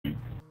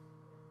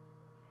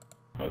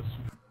That's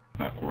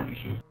not core and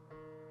shit.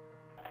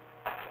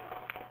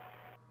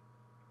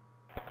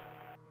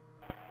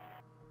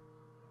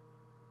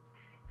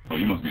 Oh,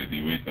 you must be a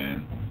D-Wade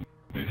fan.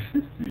 Yes.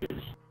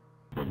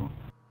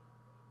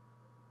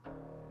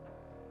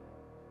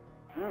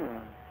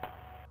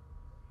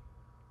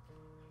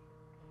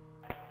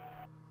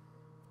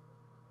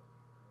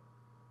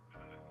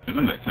 There's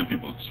only like 10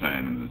 people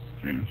chatting in this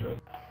stream chat.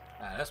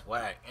 Nah, that's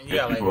whack. And you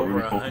got like over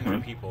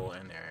 100 people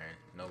in there and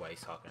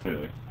nobody's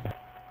talking.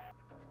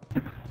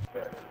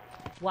 Yeah.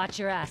 Watch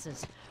your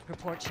asses.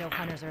 Reports show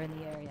hunters are in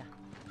the area.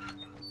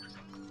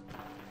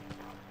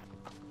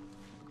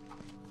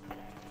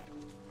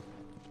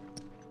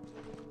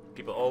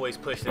 People always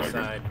push this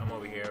side. I'm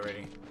over here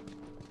already.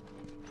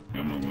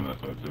 Yeah, I'm moving that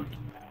side too.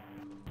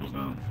 Goes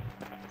down.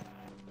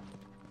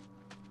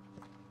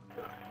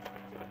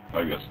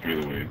 I got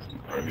straight away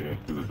right here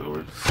through the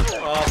doors.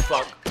 Oh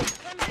fuck!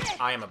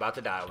 I am about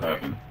to die over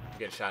here.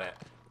 Get shot at.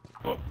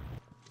 Fuck.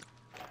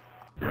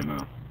 Right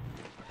now.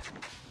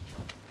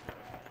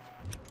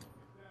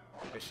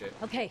 Good shit.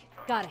 Okay,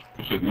 got it.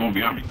 Good shit, no one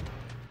behind me.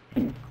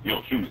 Ooh,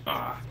 yo, shoot me.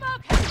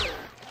 Smoke!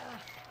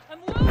 I'm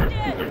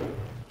wounded!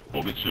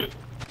 Oh, good shit.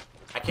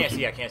 I can't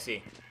see. I can't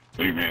see.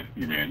 Oh, he ran. I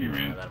let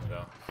him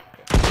go.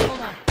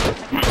 Hold on.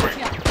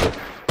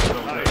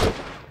 Right.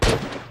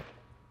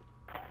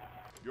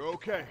 You're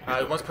okay.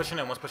 One's pushing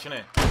in. One's pushing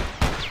in.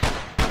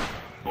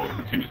 Oh,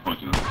 the team is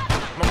punching him.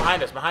 Come on,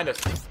 behind us. Behind us.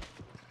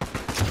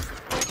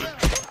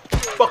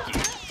 Fuck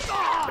you.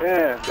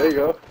 Yeah, there you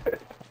go.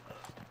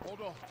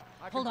 Hold on.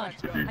 Hold on.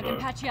 I can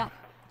patch you up.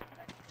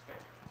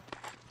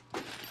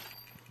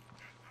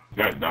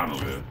 Guy's down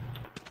over there.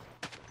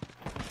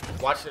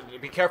 Watch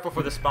it. Be careful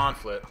for the spawn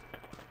flip.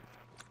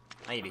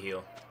 I need to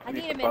heal. I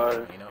need a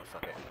minute. You know,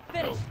 fuck it.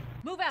 Finish.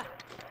 Move out.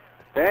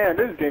 Damn,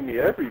 this gave me I need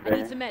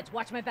everything. some meds.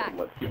 Watch my back.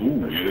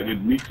 Ooh, yeah,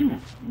 me too.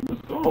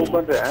 Let's go. Whole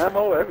bunch of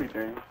ammo,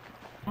 everything.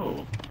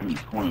 Oh, in this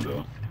corner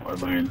though.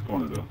 Everybody in this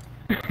corner though.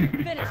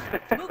 Finish.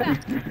 Move out.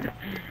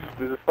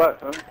 There's a spot,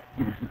 son.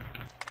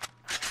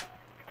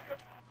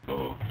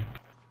 So,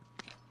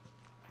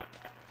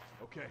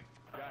 Okay.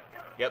 Got it.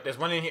 Yep, there's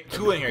one in here.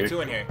 Two in here.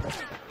 Two in here.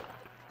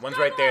 One's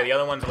right there. The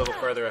other one's a little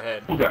further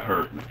ahead. who got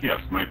hurt?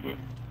 Yeah, sniper.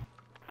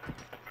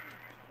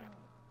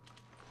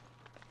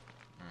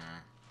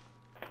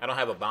 I don't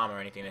have a bomb or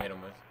anything to hit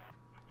him with.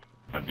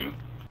 I do.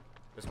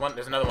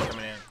 There's another one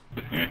coming in.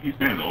 Yeah, he's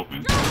standing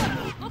open.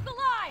 Look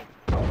alive.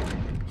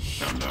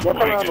 One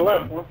coming on the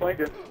left, one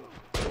flanking.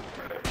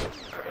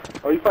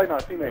 Oh, you fighting our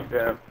teammate,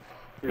 damn.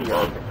 Here we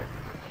go.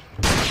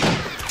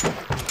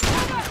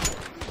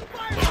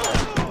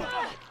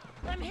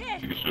 I'm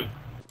hit. Take a shit.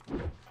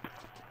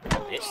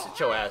 Bitch, sit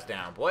your ass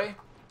down, boy.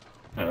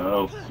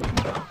 Help.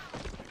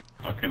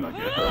 I cannot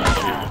get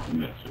hurt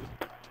from that shit.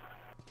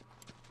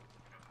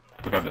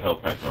 I forgot the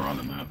health packs are on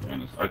the map.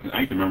 I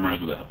need to memorize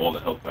where all the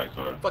health packs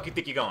are. Fuck you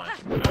think you're going?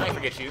 I ain't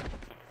forget you.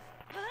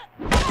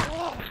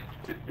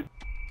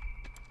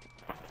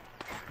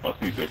 I'll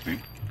see 60.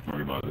 Don't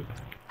worry about it.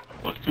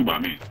 Well, it's 2 by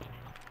me.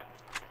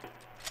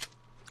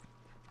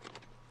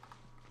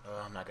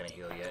 Oh, I'm not gonna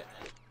heal yet.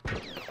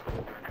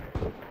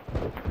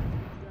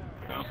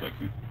 Down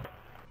 60.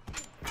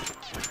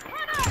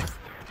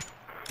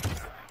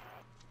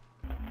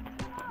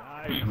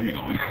 Nice. Where you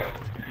going?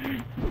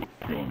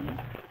 Going, man.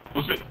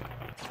 What's it?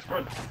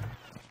 Right.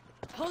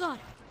 Hold on.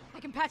 I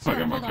can patch you I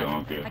got up. my Hold kill,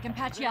 on. okay. I can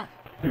patch you up.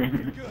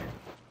 Good.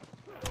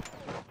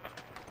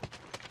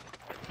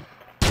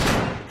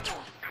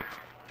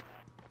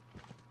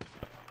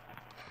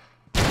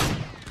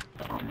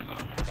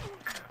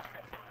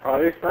 Oh,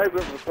 they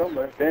sniping from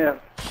somewhere. Damn.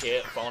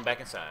 Shit, falling back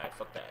inside.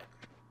 Fuck that.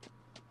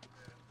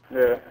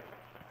 Yeah.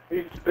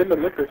 He's in the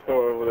liquor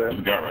store over there. There's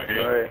a guy right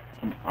here.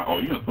 Right. Oh,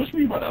 you gonna push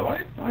me by that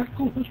light? Alright,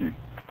 cool, push me.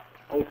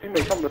 Oh,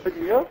 teammate coming to pick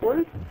me up,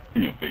 what?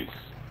 In your face.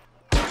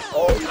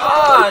 Oh,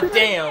 Ah,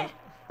 damn.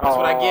 That's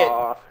what I get.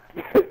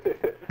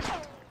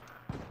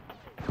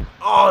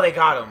 Oh, they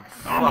got him.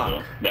 The armor Fuck.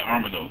 though. That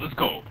armor though. Let's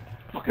go.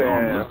 Fucking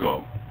armor, let's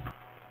go.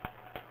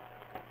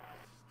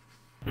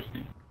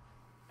 50.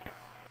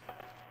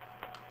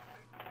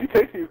 He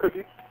chasing you,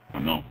 Cookie. I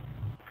know.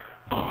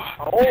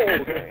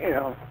 Oh,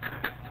 damn.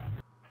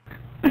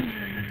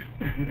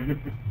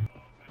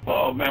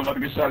 Oh man, I'm about to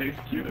get shot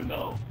executed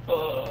now.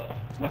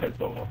 My head's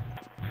so off.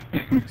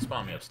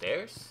 Spawn me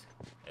upstairs?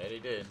 Yeah, they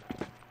did.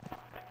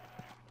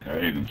 I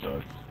hate them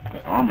shots.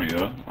 That armor,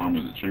 yeah.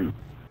 Armor's the truth.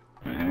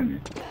 And handy.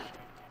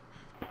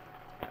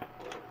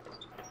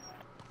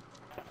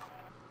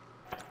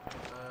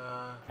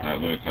 Alright,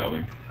 look,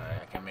 Callie.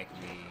 Alright, I can make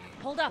me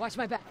Hold up. Watch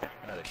my back.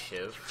 another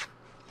shiv.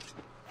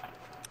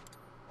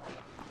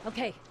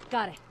 Okay,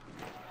 got it.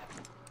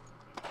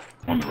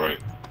 On the right.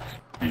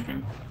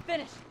 Creeping.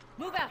 Finish.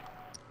 Move out.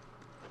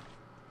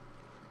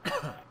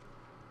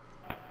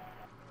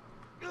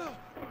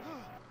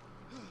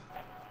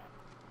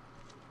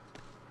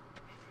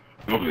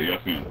 Over there, y'all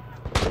see him.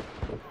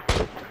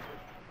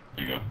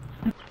 There you go.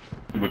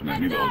 He's looking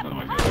at me the whole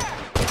time like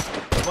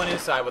that. One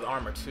inside with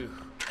armor too.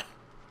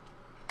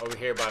 Over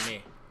here by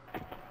me.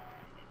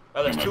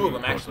 Oh, there's two of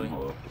them actually.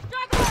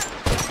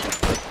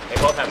 They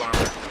both have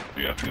armor.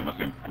 Yeah, I see him. I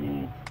see him.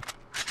 Ooh.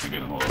 I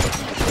get him all up.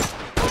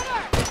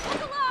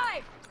 Look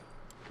alive!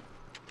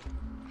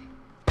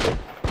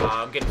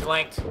 I'm getting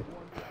flanked.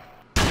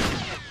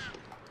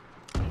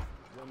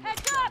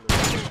 Heads up!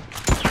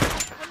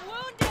 I'm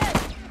wounded!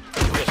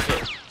 Good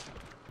shit.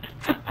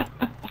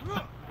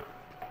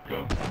 Go.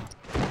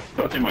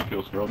 I think my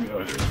kill scrolled me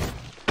out here.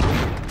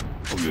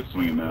 Oh, you're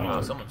swinging now.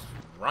 Oh, someone's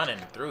running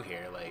through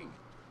here. Like,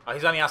 oh,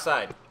 he's on the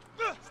outside.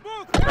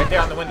 Right there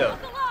on the window.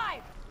 Look alive!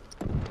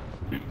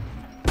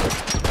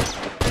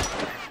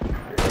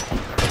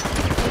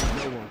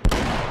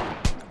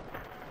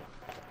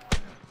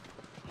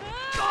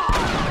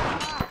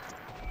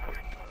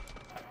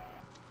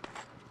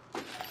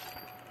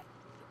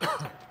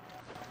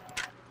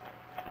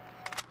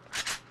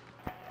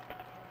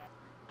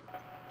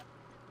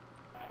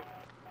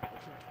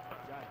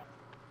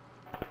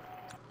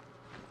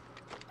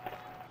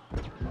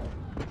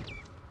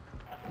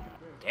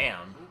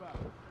 Damn.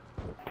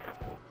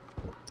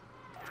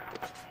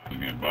 You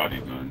get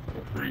bodies done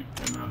for free.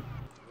 And,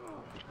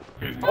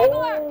 crazy.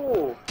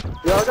 Oh!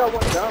 Yeah, I got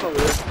one down over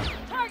there.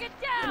 Target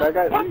down! And I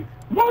got three.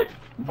 What?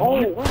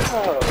 Oh,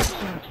 wow.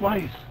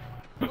 Twice.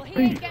 Well,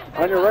 he ain't getting back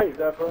On your up. right,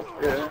 Zeppo.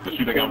 Yeah. But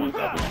shoot, I got one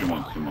stop. Shoot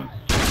once, shoot once.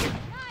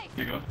 Nice.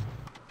 Here you go.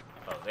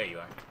 Oh, there you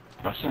are.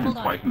 I shot him Hold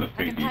on. twice in the I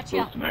face. can He's patch you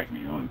supposed up. to smack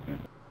me on.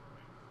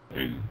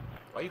 Crazy.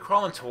 Why are you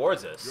crawling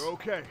towards us? You're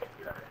okay.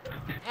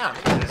 Damn,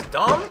 is this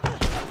dumb?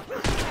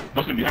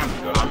 Must be behind me,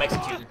 though. I'm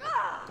executing.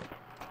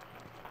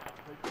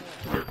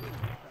 Where?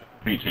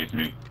 He chased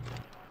me.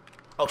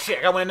 Oh shit,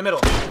 I got one in the middle.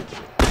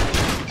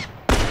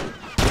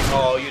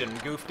 Oh, you done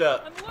goofed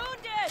up. I'm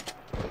wounded!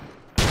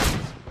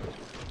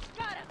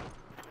 Got him!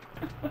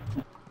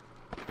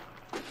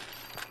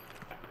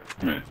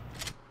 Man.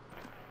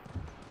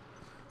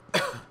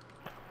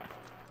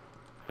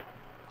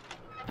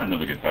 I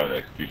never get tired of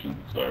execution.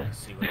 Sorry. Let's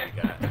see what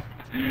we got.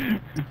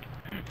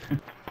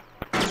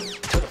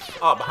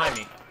 Oh, behind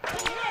me.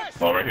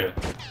 Oh, right here.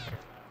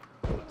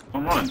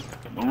 Don't run.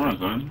 Don't run,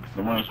 son.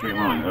 Don't run a straight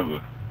line,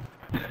 ever.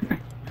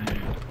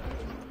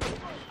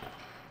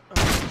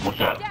 Watch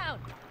out. Down!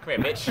 Come here,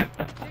 bitch.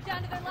 They're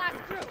down to their last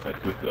group. That's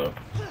good stuff.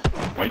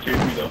 Why you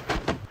chasing me, though?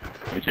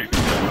 Why you chasing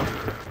me, though?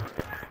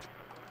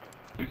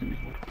 Chasing me.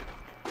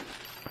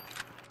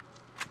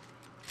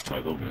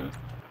 Right over there.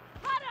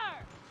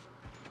 Hunter!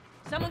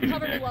 Someone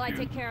cover me while I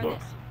take care of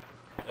this.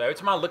 Every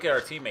time I look at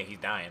our teammate, he's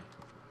dying.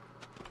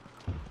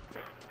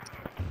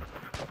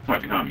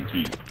 Right behind me,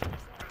 geez.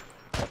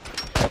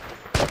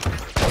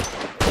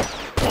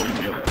 Oh, he's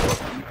yelling.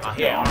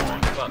 Yeah, I'm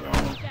on. fuck. Yeah,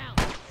 I'm on. Down.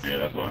 Yeah,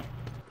 that's why.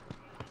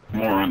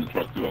 More around the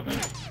truck, too, I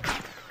think.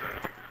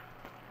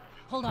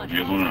 Hold on.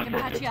 Here's one I on can the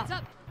truck. patch you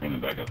up. Running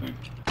back, I think.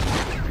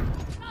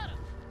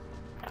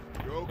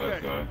 You're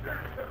That okay. guy.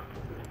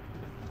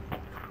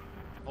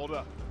 Hold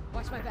up.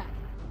 Watch my back.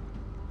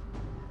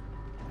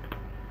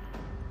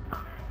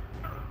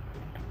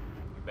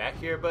 You back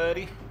here,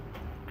 buddy?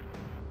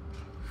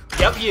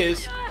 Yep, he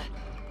is.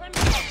 Let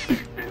me go.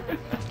 I'm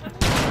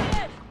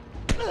wounded.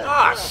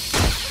 Ah,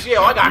 shit,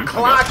 I got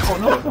clocked. Oh,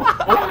 no.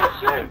 Oh,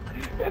 shit.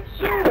 That's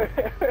shit.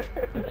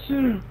 That's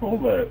shit.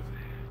 Hold that.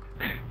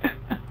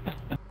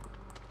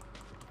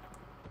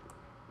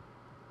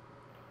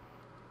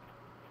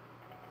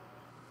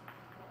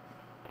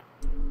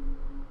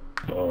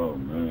 Oh,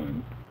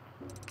 man.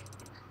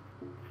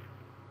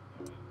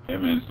 Hey,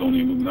 man,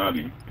 Sony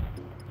Illuminati.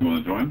 You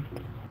want to join?